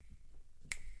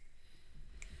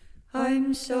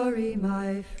I'm sorry,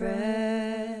 my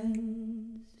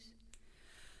friends,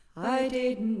 I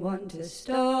didn't want to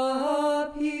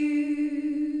stop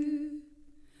you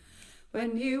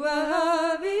when you were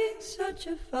having such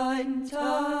a fine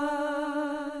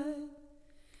time.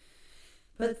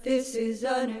 But this is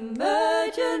an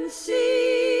emergency.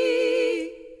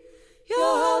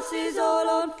 Your house is all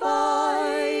on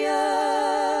fire.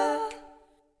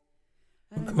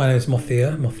 My name is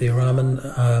Mothia Rahman.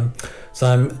 So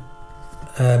I'm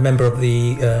a member of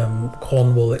the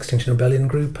Cornwall Extinction Rebellion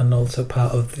group and also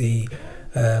part of the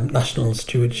National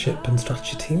Stewardship and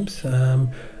Strategy teams.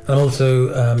 I'm also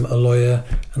a lawyer,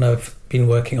 and I've been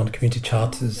working on community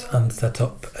charters and set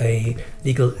up a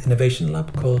legal innovation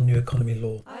lab called New Economy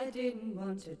Law. I didn't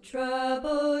want to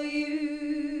trouble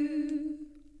you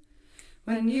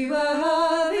when you were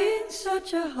having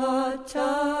such a hard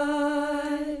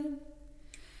time.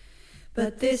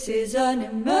 But this is an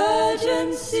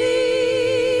emergency.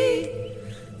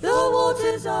 The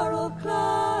waters are all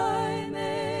climbing.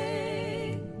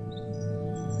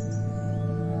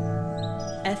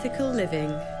 Ethical living.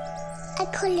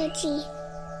 Ecology.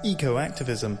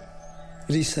 Eco-activism.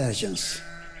 Resurgence.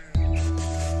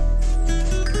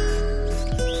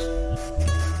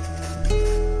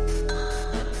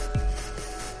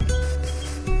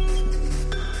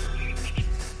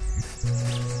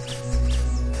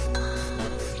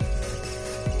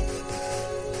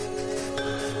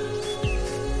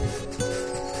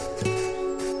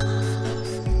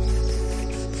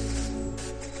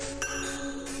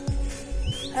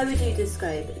 How would you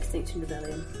describe Extinction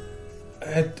Rebellion?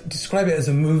 I'd describe it as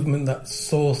a movement that's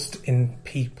sourced in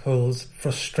people's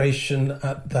frustration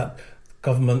at that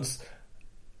governments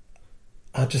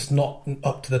are just not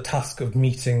up to the task of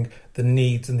meeting the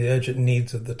needs and the urgent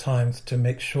needs of the times to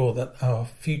make sure that our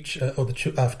future, or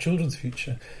our children's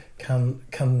future, can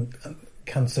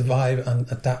survive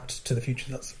and adapt to the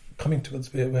future that's coming to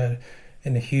us. We're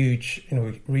in a huge,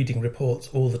 reading reports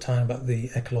all the time about the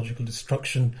ecological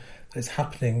destruction that is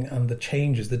happening and the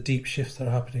changes, the deep shifts that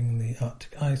are happening in the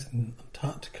Arctic ice and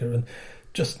Antarctica, and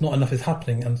just not enough is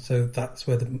happening. And so that's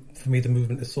where, for me, the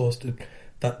movement is sourced,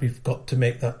 that we've got to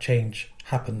make that change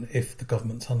happen if the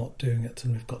governments are not doing it,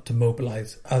 and we've got to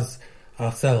mobilise as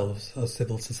ourselves, as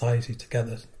civil society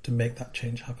together, to make that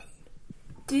change happen.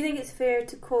 Do you think it's fair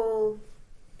to call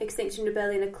Extinction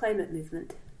Rebellion a climate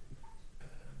movement?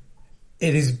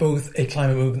 It is both a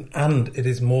climate movement and it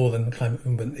is more than a climate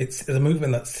movement. It's a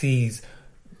movement that sees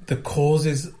the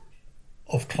causes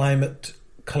of climate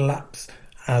collapse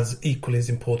as equally as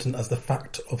important as the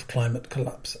fact of climate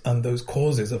collapse. And those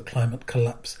causes of climate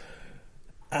collapse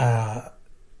are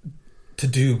to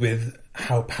do with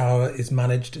how power is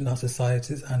managed in our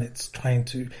societies, and it's trying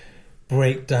to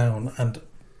break down and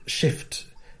shift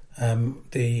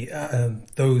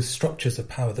those structures of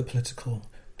power, the political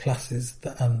classes,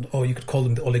 or you could call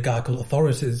them the oligarchical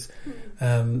authorities,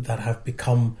 that have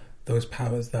become those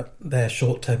powers, that their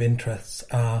short-term interests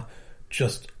are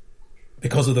just,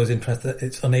 because of those interests, that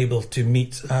it's unable to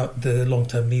meet the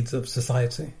long-term needs of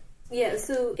society. Yeah,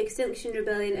 so Extinction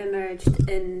Rebellion emerged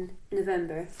in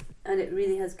November, and it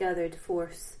really has gathered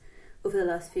force over the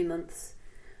last few months.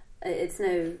 It's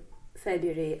now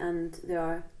February, and there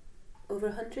are over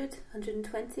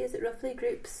 120, is it roughly,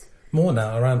 groups? More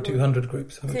now, around 200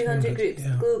 groups. 200 groups,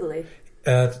 yeah. Globally?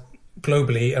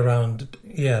 Globally, around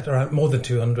more than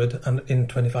 200, and in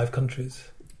 25 countries.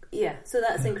 Yeah, so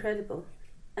that's incredible.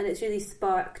 And it's really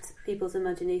sparked people's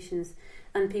imaginations,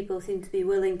 and people seem to be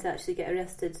willing to actually get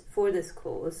arrested for this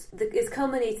cause. It's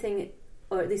culminating,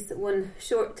 or at least one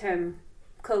short-term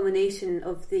culmination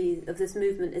of this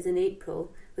movement is in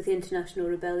April with the International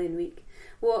Rebellion Week.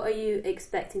 What are you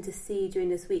expecting to see during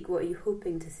this week? What are you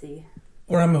hoping to see?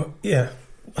 I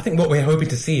think what we're hoping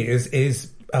to see is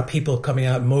people coming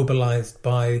out mobilised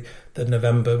by the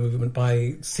November movement,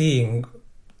 by seeing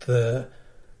the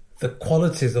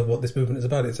qualities of what this movement is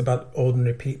about. It's about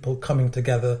ordinary people coming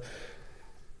together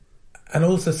and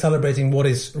also celebrating what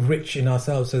is rich in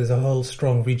ourselves. So there's a whole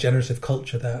strong regenerative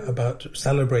culture there about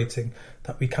celebrating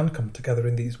that we can come together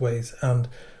in these ways. And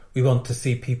we want to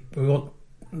see people, we want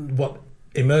what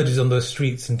emerges on those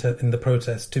streets in the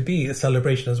protest to be a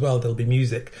celebration as well. There'll be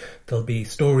music, there'll be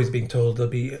stories being told,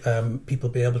 there'll be people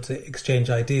be able to exchange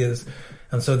ideas.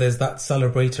 And so there's that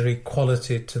celebratory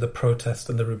quality to the protest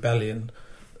and the rebellion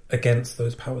against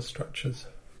those power structures.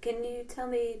 Can you tell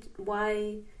me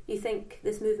why you think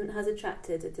this movement has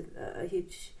attracted a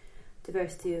huge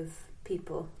diversity of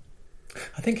people?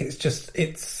 I think I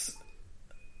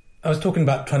was talking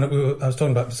about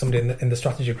somebody in the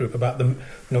strategy group about them,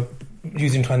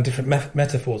 trying different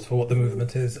metaphors for what the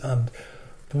movement is, and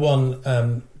the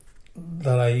one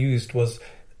that I used was,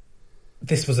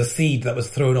 this was a seed that was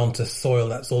thrown onto soil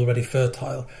that's already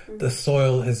fertile. The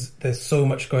soil there's so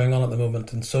much going on at the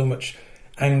moment, and so much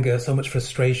anger, so much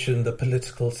frustration. The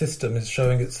political system is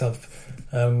showing itself,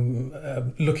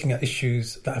 looking at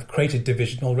issues that have created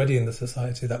division already in the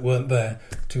society that weren't there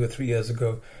 2 or 3 years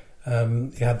ago.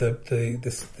 You had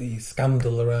the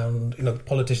scandal around, the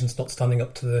politicians not standing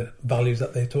up to the values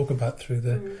that they talk about through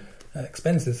the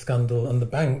expenses scandal and the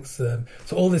banks. So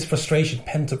all this frustration,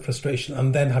 pent-up frustration,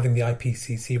 and then having the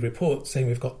IPCC report saying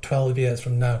we've got 12 years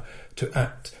from now to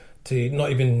act, to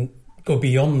not even go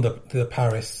beyond the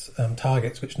Paris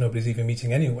targets, which nobody's even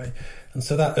meeting anyway. And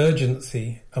so that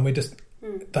urgency, and we just,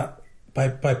 that by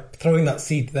throwing that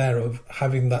seed there of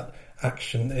having that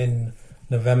action in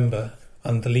November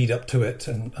and the lead up to it,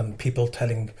 and people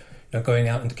telling, going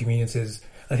out into communities.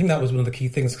 I think that was one of the key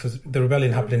things, because the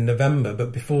rebellion happened in November,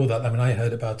 but before that, I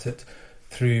heard about it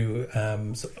through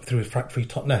Free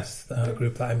Totnes,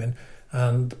 group that I'm in,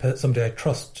 and somebody I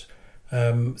trust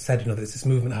said, there's this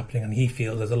movement happening, and he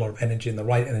feels there's a lot of energy and the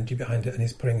right energy behind it, and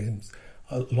he's putting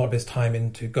a lot of his time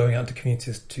into going out to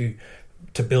communities to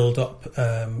build up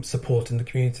support in the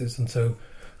communities. And so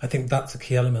I think that's a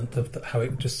key element of how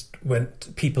it just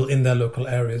went. People in their local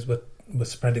areas were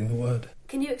spreading the word.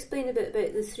 Can you explain a bit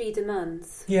about the 3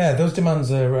 demands? Yeah, those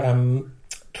demands are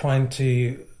trying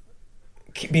to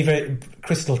be very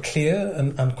crystal clear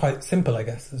and quite simple, I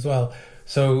guess, as well.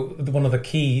 So one of the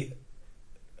key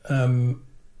things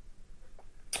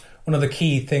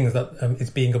that is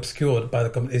being obscured by the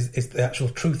government is the actual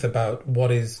truth about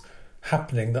what is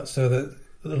happening. So that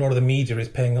a lot of the media is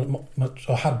paying much,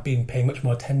 or had been paying much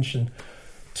more attention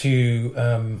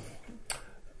to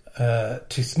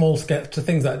small scale, to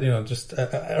things that just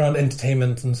around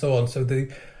entertainment and so on. So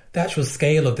the actual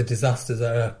scale of the disasters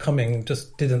that are coming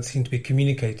just didn't seem to be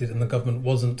communicated, and the government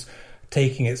wasn't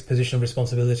taking its position of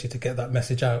responsibility to get that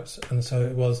message out. And so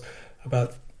it was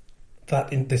about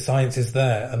that the science is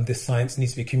there, and this science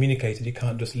needs to be communicated. You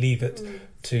can't just leave it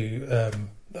to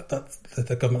that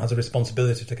the government has a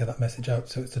responsibility to get that message out.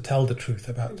 So it's to tell the truth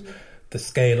about the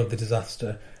scale of the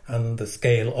disaster and the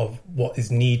scale of what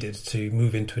is needed to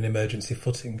move into an emergency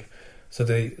footing. So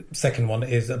the second one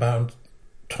is about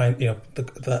trying,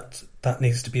 that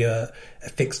needs to be a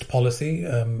fixed policy.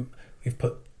 We've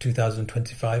put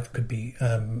 2025 could be,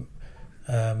 the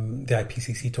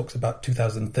IPCC talks about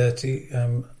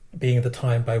 2030 being the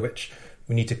time by which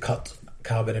we need to cut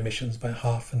carbon emissions by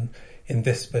half. And in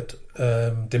this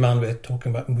demand, we're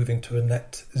talking about moving to a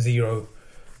net zero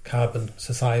carbon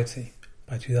society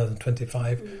by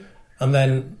 2025. And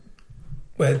then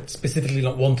we're specifically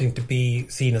not wanting to be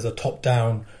seen as a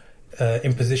top-down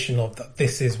imposition of that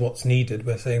this is what's needed.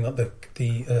 We're saying that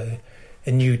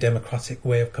a new democratic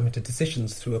way of coming to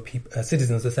decisions through a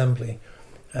citizens' assembly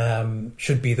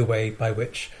should be the way by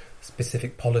which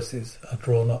specific policies are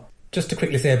drawn up. Just to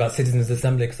quickly say about citizens'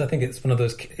 assembly, because I think it's one of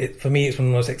those, for me, it's one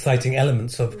of the most exciting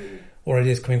elements of what it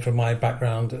is, coming from my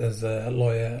background as a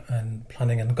lawyer and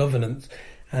planning and governance.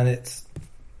 And it's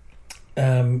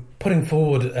putting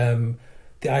forward a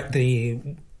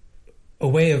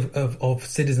way of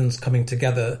citizens coming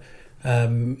together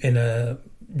in a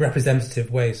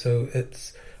representative way. So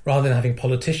it's, rather than having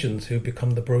politicians who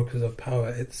become the brokers of power,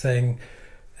 it's saying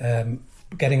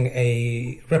getting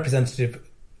a representative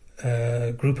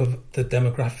group of the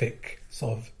demographics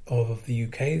of the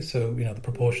UK, so the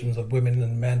proportions of women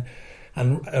and men,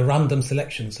 and a random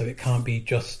selection, so it can't be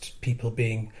just people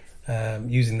being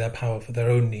using their power for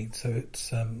their own needs. So it's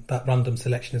that random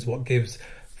selection is what gives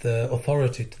the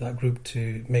authority to that group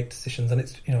to make decisions, and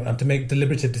it's and to make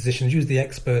deliberative decisions, use the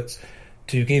experts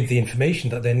to give the information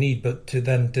that they need, but to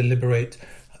then deliberate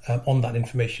on that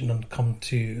information and come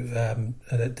to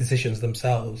decisions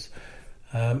themselves.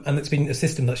 And it's been a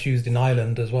system that's used in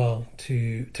Ireland as well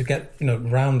to get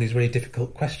around these really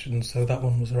difficult questions. So that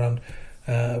one was around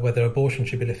whether abortion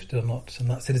should be lifted or not, and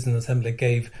that citizen assembly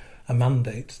gave a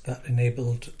mandate that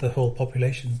enabled the whole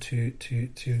population to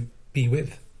be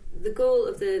with. The goal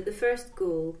of the first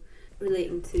goal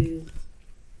relating to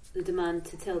the demand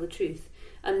to tell the truth,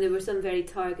 and there were some very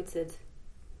targeted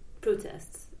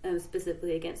protests,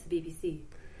 specifically against the BBC.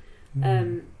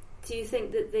 Do you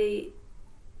think that they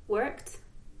worked?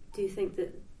 Do you think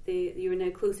that you are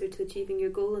now closer to achieving your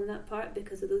goal in that part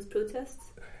because of those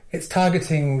protests? It's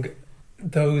targeting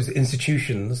those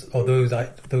institutions or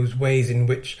those ways in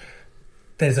which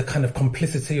there's a kind of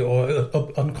complicity or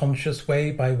unconscious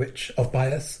way by which of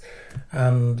bias,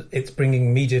 and it's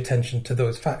bringing media attention to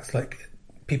those facts. Like,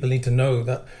 people need to know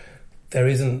that there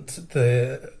isn't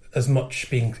as much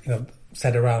being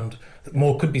said around.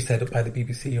 More could be said by the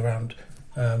BBC around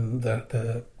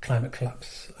the climate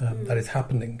collapse that is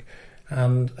happening,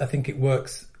 and I think it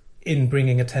works in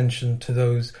bringing attention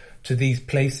to these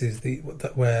places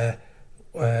where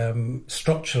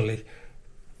structurally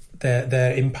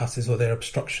their impasses or their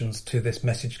obstructions to this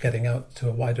message getting out to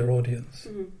a wider audience.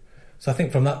 So I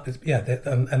think from that,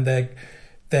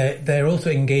 they're also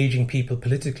engaging people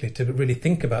politically to really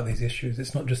think about these issues.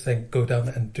 It's not just saying go down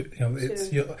there and do,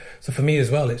 Sure. So for me as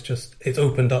well, it's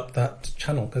opened up that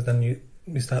channel, because then you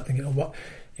start thinking,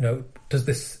 does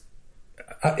this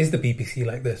is the BBC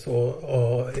like this,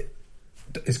 or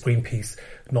is Greenpeace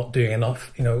not doing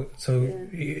enough?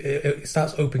 It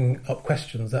starts opening up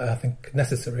questions that I think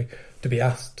necessary to be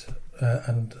asked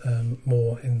and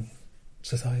more in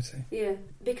society. Yeah,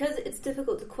 because it's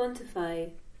difficult to quantify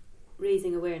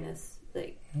raising awareness,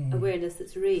 awareness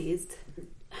that's raised.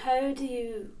 How do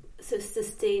you sort of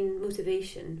sustain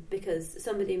motivation? Because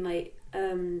somebody might,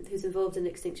 who's involved in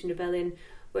Extinction Rebellion,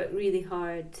 work really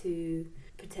hard to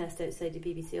protest outside the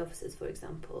BBC offices, for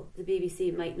example. The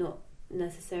BBC might not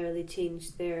necessarily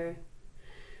change their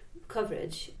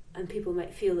coverage, and people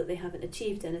might feel that they haven't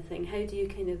achieved anything. How do you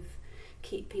kind of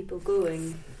keep people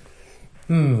going?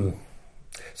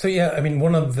 So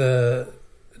one of the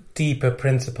deeper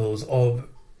principles of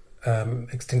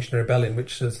Extinction Rebellion,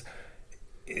 which is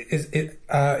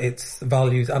its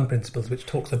values and principles, which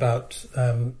talks about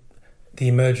the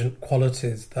emergent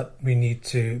qualities that we need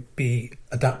to be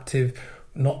adaptive,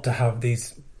 not to have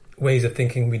these ways of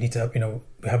thinking. We need to have,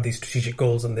 we have these strategic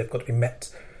goals and they've got to be met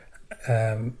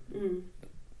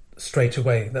straight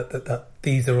away. That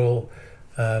these are all.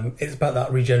 It's about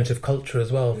that regenerative culture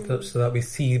as well, so that we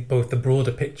see both the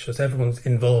broader picture. So everyone's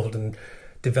involved in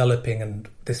developing and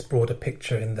this broader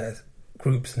picture in their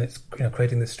groups, and it's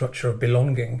creating this structure of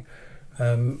belonging.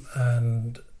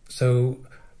 And so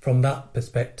from that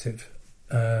perspective,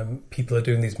 people are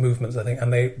doing these movements, I think,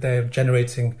 and they're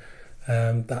generating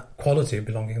that quality of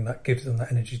belonging that gives them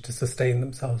that energy to sustain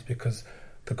themselves, because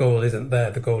the goal isn't there.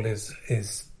 The goal is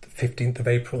the 15th of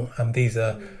April, and these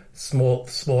are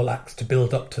small acts to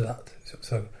build up to that.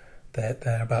 So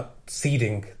they're about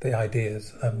seeding the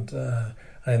ideas, and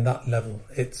in that level,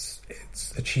 it's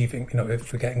achieving.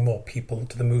 If we're getting more people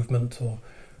to the movement, or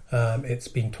it's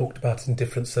being talked about in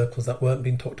different circles that weren't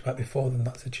being talked about before, then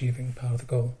that's achieving part of the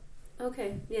goal.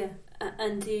 Okay, yeah.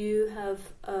 And do you have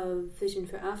a vision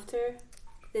for after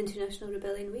the International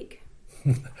Rebellion Week?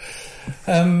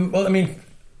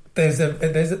 There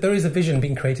is a vision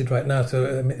being created right now, so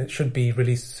it should be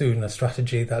released soon. A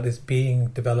strategy that is being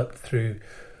developed through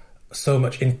so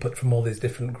much input from all these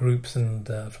different groups, and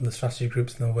from the strategy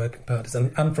groups and the working parties,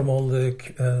 and from all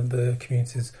the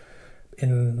communities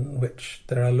in which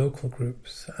there are local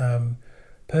groups.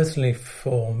 Personally,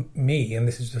 for me, and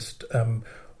this is just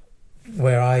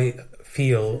where I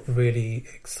feel really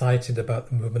excited about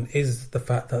the movement, is the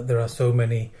fact that there are so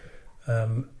many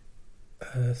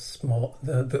small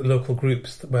the local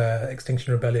groups where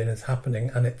Extinction Rebellion is happening,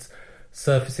 and it's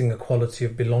surfacing a quality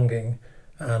of belonging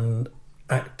and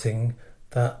acting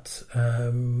that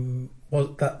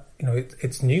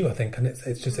it's new, I think, and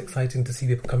it's just exciting to see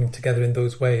people coming together in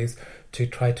those ways to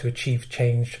try to achieve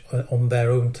change on their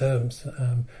own terms,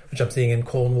 which I'm seeing in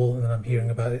Cornwall, and I'm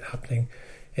hearing about it happening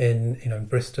in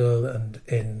Bristol and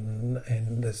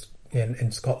in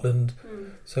Scotland.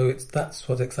 So that's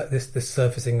what's exciting, this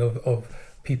surfacing of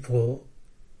people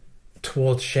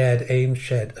towards shared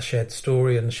aims, a shared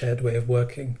story and a shared way of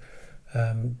working,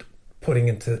 putting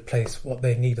into place what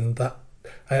they need, and that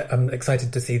I'm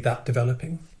excited to see that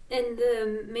developing. In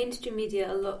the mainstream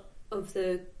media, a lot of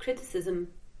the criticism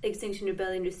Extinction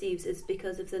Rebellion receives is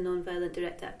because of the non-violent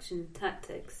direct action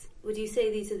tactics. Would you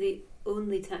say these are the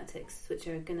only tactics which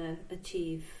are going to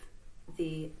achieve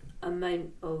the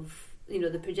amount of,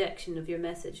 the projection of your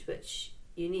message which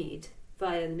you need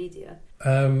via the media?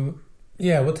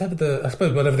 Whatever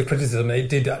the criticism, it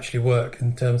did actually work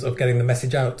in terms of getting the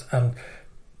message out, and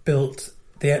built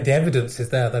the evidence is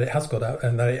there that it has got out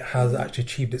and that it has actually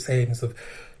achieved its aims of,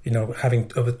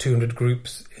 having over 200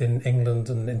 groups in England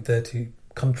and in 30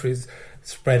 countries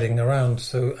spreading around.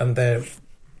 So, and they're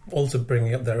also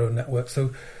bringing up their own network.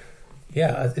 So,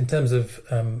 in terms of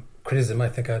criticism, I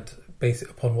think I'd base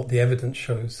it upon what the evidence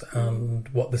shows and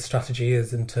what the strategy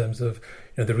is in terms of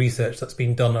the research that's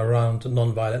been done around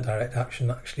non-violent direct action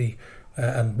actually,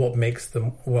 and what makes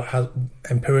them, what has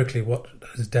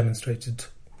demonstrated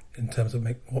in terms of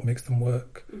what makes them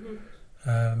work.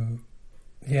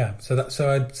 So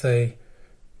I'd say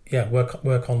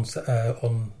work on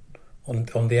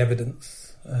the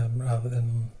evidence rather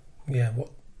than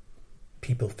what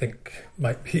people think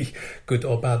might be good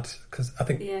or bad, because I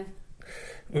think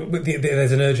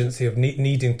there's an urgency of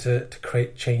needing to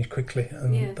create change quickly,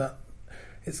 and that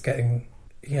it's getting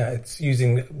it's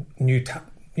using new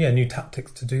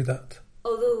tactics to do that.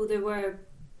 Although there were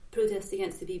protests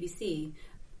against the BBC,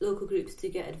 local groups do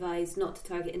get advised not to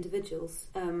target individuals,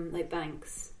 like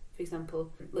banks, for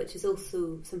example, which is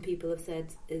also, some people have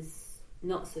said, is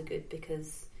not so good,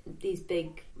 because these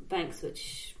big banks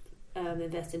which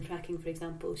invest in fracking, for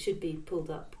example, should be pulled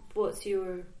up. What's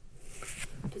your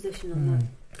position on that?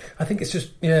 I think it's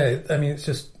just, it's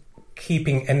just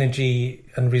keeping energy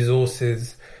and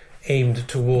resources aimed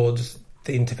towards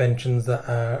the interventions that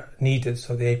are needed.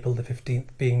 So the April the 15th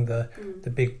being the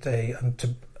big day, and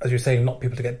to, as you're saying, not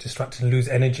people to get distracted and lose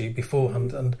energy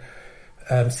beforehand. And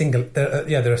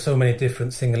there are so many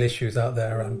different single issues out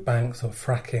there around banks or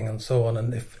fracking and so on.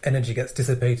 And if energy gets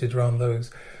dissipated around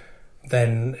those,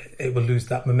 then it will lose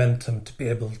that momentum to be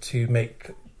able to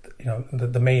make,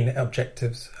 the main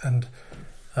objectives. And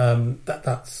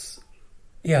that's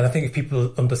I think if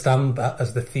people understand that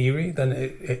as the theory,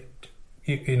 then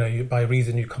you by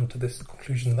reason you come to this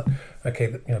conclusion that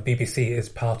BBC is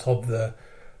part of the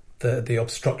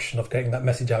obstruction of getting that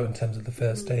message out in terms of the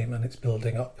first aim, and it's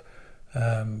building up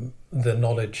the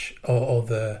knowledge or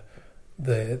the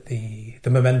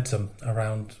momentum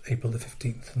around April the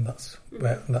 15th, and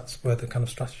that's where the kind of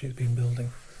strategy has been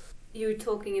building. You were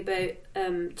talking about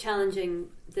challenging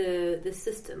the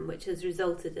system which has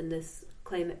resulted in this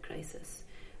climate crisis,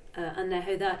 and now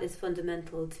how that is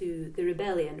fundamental to the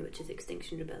rebellion, which is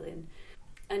Extinction Rebellion.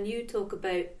 And you talk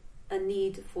about a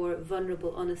need for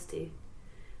vulnerable honesty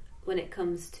when it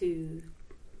comes to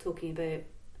talking about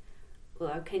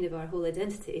our whole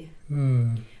identity.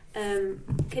 Can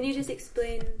you just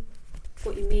explain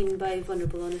what you mean by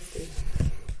vulnerable honesty?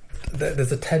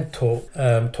 There's a TED talk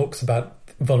talks about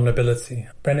vulnerability.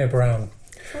 Brené Brown.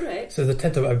 All right. So there's a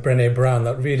TED talk about Brené Brown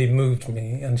that really moved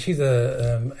me, and she's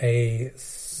a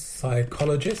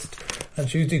psychologist, and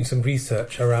she was doing some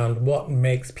research around what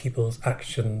makes people's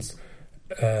actions,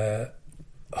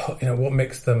 what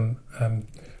makes them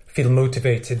feel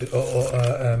motivated or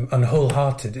and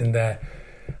wholehearted in their,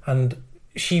 and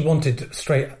she wanted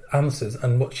straight answers,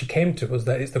 and what she came to was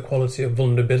that it's the quality of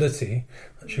vulnerability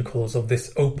that she calls, of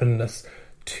this openness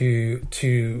to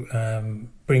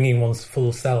bringing one's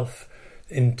full self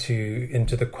into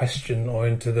the question or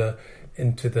into the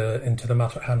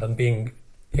matter at hand, and being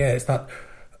it's that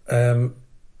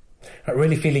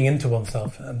really feeling into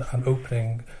oneself and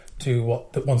opening to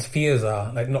what one's fears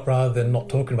are, like, not rather than not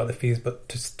talking about the fears, but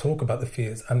to talk about the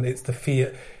fears. And it's the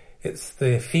fears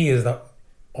that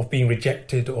of being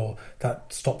rejected, or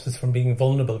that stops us from being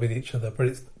vulnerable with each other. But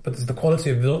it's the quality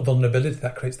of vulnerability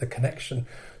that creates the connection.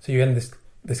 So you end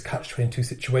this catch-22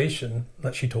 situation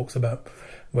that she talks about,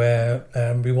 where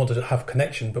we wanted to have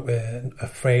connection, but we're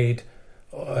afraid.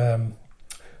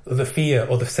 The fear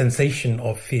or the sensation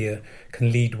of fear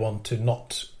can lead one to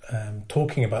not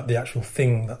talking about the actual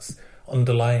thing that's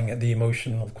underlying it, the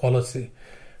emotional quality,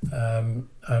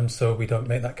 and so we don't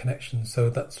make that connection. So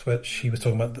that's what she was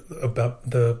talking about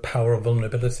the power of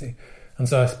vulnerability. And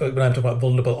so when I'm talking about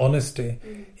vulnerable honesty,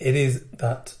 it is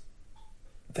that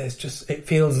it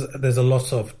feels there's a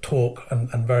lot of talk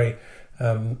and very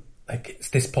like it's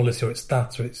this policy or it's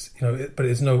that, or it's but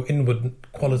there's no inward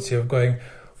quality of going,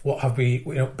 what have we,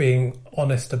 being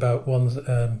honest about one's,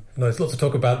 there's lots of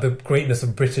talk about the greatness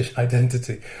of British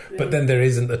identity, but then there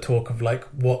isn't a talk of like,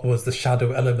 what was the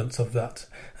shadow elements of that?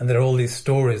 And there are all these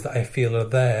stories that I feel are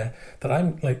there that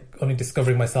I'm like only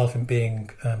discovering myself in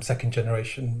being second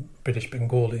generation British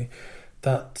Bengali,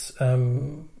 that,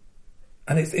 and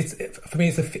it's for me,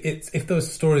 it's if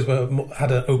those stories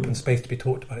had an open space to be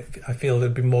talked about, I feel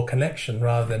there'd be more connection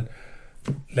rather than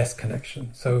less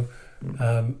connection. So,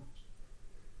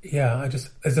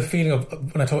 there's a feeling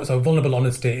of, when I talk, so vulnerable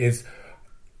honesty is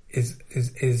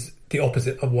the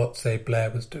opposite of what, say,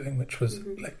 Blair was doing, which was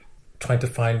like trying to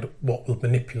find what will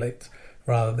manipulate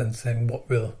rather than saying what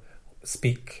will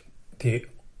speak the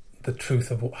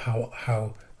truth of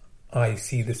how I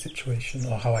see the situation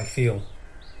or how I feel.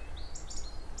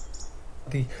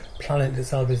 The planet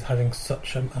itself is having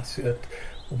such a massive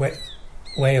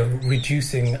way of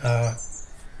reducing our,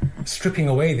 stripping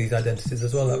away these identities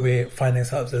as well, that we're finding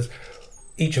ourselves as,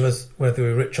 each of us, whether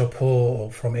we're rich or poor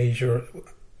or from Asia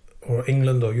or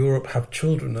England or Europe, have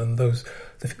children, and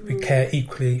we care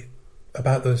equally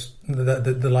about those,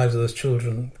 the lives of those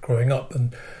children growing up.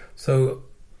 And so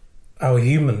our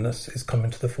humanness is coming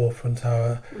to the forefront,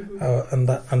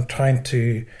 and trying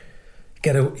to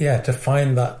to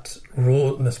find that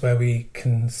rawness where we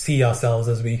can see ourselves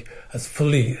as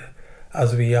fully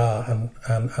as we are,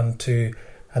 and to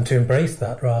embrace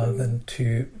that rather than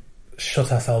to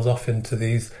shut ourselves off into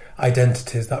these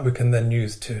identities that we can then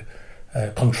use to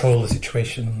control the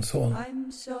situation and so on.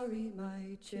 I'm sorry,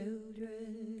 my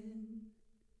children,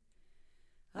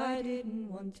 I didn't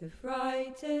want to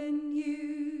frighten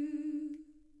you,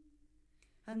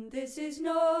 and this is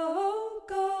no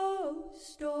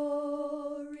ghost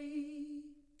story.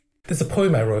 There's a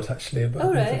poem I wrote actually.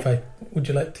 About would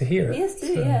you like to hear it? Yes,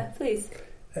 do. Yeah, please.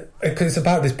 Because it's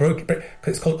about this broken. Because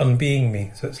it's called Unbeing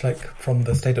Me. So it's like from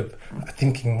the state of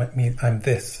thinking like me, I'm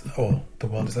this, or the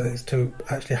world is this, to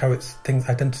actually how it's things,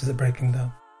 identities are breaking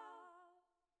down.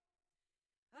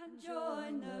 And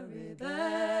join the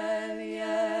rebellion.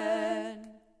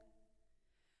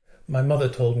 My mother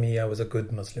told me I was a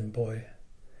good Muslim boy.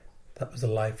 That was a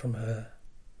lie from her.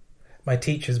 My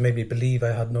teachers made me believe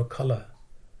I had no colour.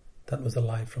 That was a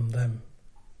lie from them.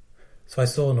 So I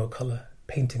saw no colour,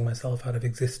 painting myself out of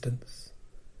existence.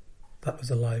 That was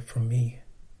a lie from me.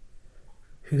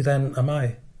 Who then am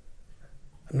I?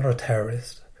 I'm not a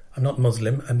terrorist. I'm not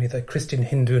Muslim. I'm neither Christian,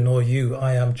 Hindu, nor you.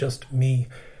 I am just me.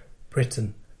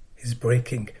 Britain is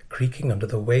breaking, creaking under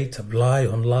the weight of lie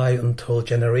on lie untold,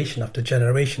 generation after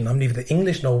generation. I'm neither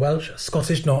English nor Welsh,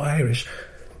 Scottish nor Irish.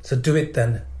 So do it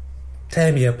then.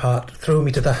 Tear me apart, throw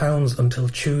me to the hounds until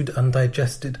chewed and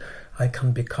digested I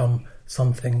can become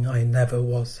something I never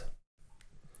was.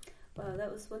 Wow,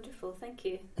 that was wonderful. Thank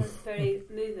you. That was very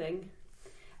moving,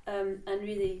 and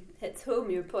really hits home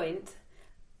your point,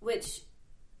 which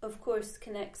of course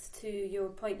connects to your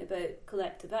point about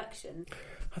collective action.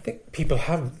 I think people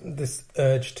have this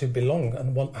urge to belong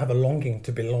and have a longing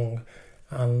to belong,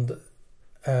 and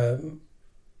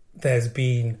there's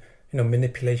been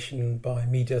manipulation by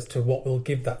media as to what will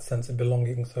give that sense of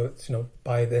belonging. So it's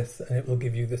buy this and it will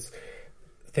give you this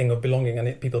thing of belonging,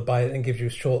 and people buy it and gives you a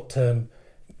short-term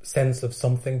sense of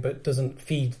something, but it doesn't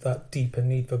feed that deeper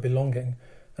need for belonging.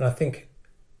 And I think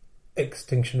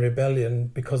Extinction Rebellion,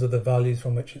 because of the values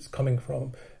from which it's coming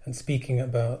from and speaking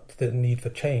about the need for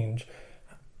change,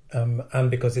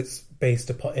 and because it's based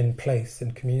upon in place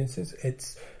in communities,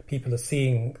 it's people are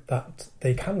seeing that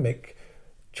they can make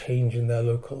change in their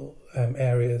local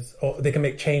areas, or they can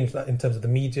make change that in terms of the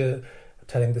media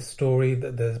telling the story,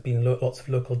 that there's been lots of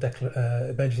local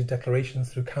emergency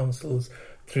declarations through councils,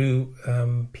 through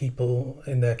people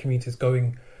in their communities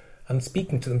going and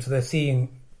speaking to them. So they're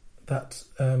seeing that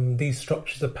these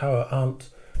structures of power aren't,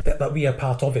 that we are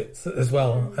part of it as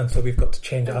well, and so we've got to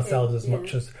change ourselves as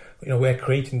much as we're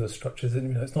creating those structures.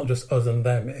 And it's not just us and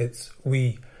them; it's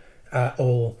we are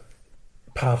all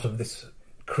part of this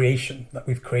creation that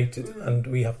we've created, and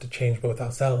we have to change both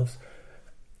ourselves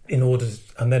in order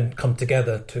and then come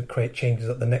together to create changes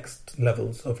at the next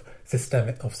levels of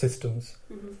systems.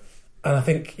 And I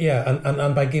think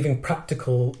and by giving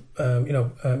practical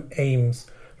aims,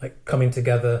 like coming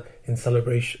together in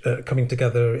celebration, coming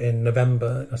together in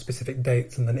November, specific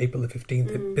dates, and then April the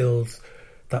 15th, it builds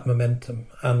that momentum.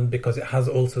 And because it has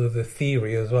also the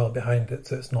theory as well behind it,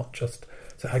 so it's not just,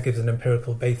 so it gives an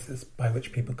empirical basis by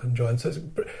which people can join. So it's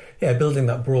building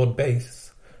that broad base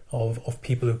of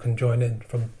people who can join in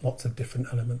from lots of different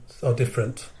elements or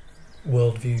different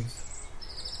worldviews.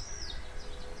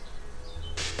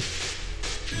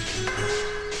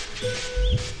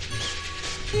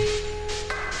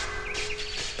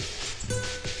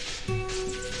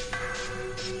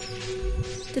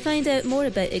 To find out more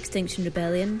about Extinction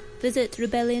Rebellion, visit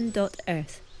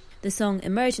rebellion.earth. The song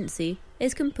Emergency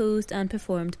is composed and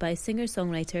performed by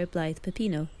singer-songwriter Blythe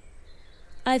Pepino.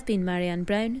 I've been Marianne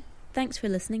Brown. Thanks for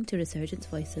listening to Resurgence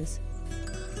Voices.